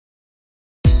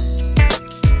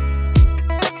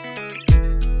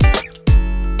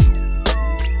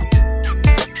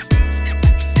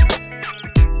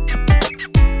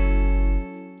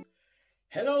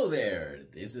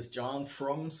John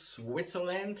from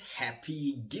Switzerland.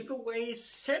 Happy giveaway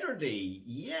Saturday.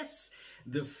 Yes,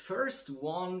 the first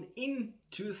one in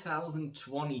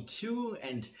 2022,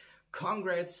 and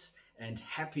congrats and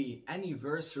happy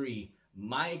anniversary,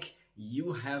 Mike.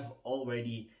 You have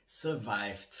already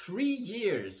survived 3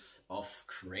 years of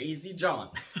Crazy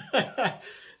John.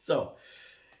 So,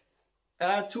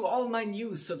 to all my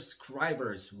new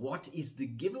subscribers, what is the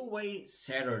giveaway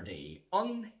Saturday?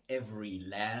 On every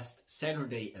last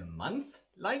Saturday a month,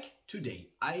 like today,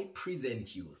 I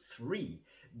present you 3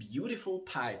 beautiful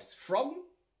pipes from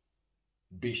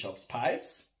Bishop's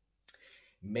Pipes.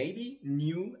 Maybe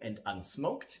new and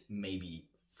unsmoked, maybe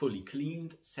fully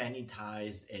cleaned,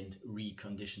 sanitized and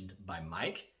reconditioned by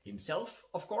Mike himself,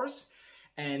 of course.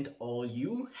 And all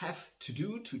you have to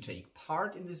do to take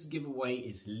part in this giveaway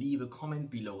is leave a comment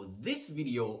below this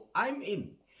video. I'm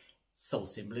in. So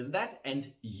simple as that,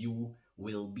 and you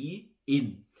will be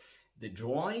in. The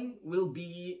drawing will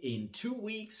be in 2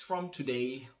 weeks from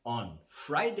today on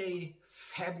Friday,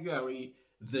 February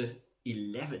the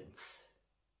 11th.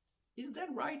 Is that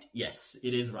right? Yes,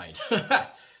 it is right.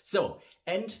 So,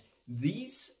 and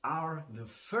these are the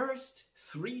first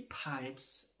 3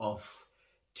 pipes of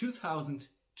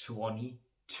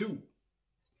 2022.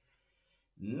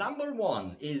 Number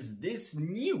 1 is this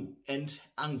new and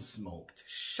unsmoked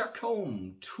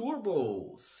Chacombe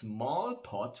Turbo small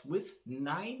pot with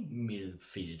 9mm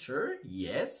filter,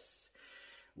 yes,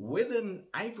 with an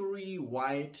ivory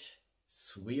white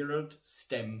swirled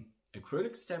stem,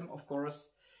 acrylic stem of course,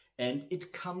 and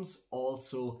it comes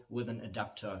also with an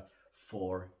adapter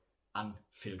for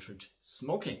unfiltered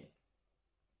smoking.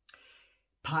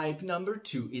 Pipe number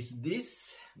 2 is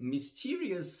this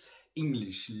mysterious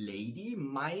English lady.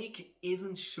 Mike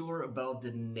isn't sure about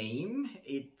the name.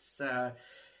 It's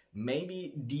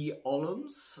maybe D.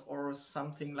 Olms or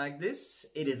something like this.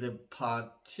 It is a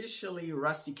partially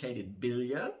rusticated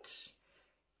billiard,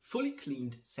 fully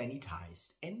cleaned,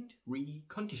 sanitized and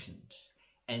reconditioned.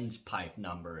 And pipe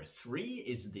number 3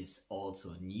 is this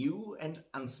also new and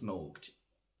unsmoked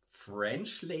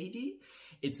French lady.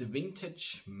 It's a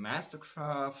vintage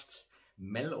Mastercraft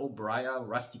Mel O'Brien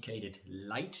rusticated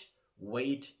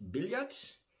lightweight billiard.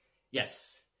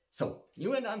 Yes, so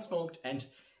new and unsmoked, and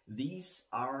these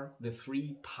are the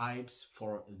 3 pipes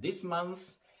for this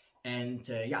month. And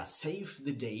yeah, save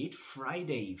the date,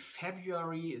 Friday,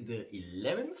 February the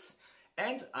 11th.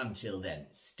 And until then,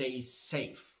 stay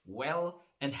safe, well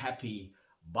and happy.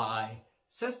 Bye,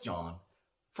 says John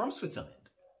from Switzerland.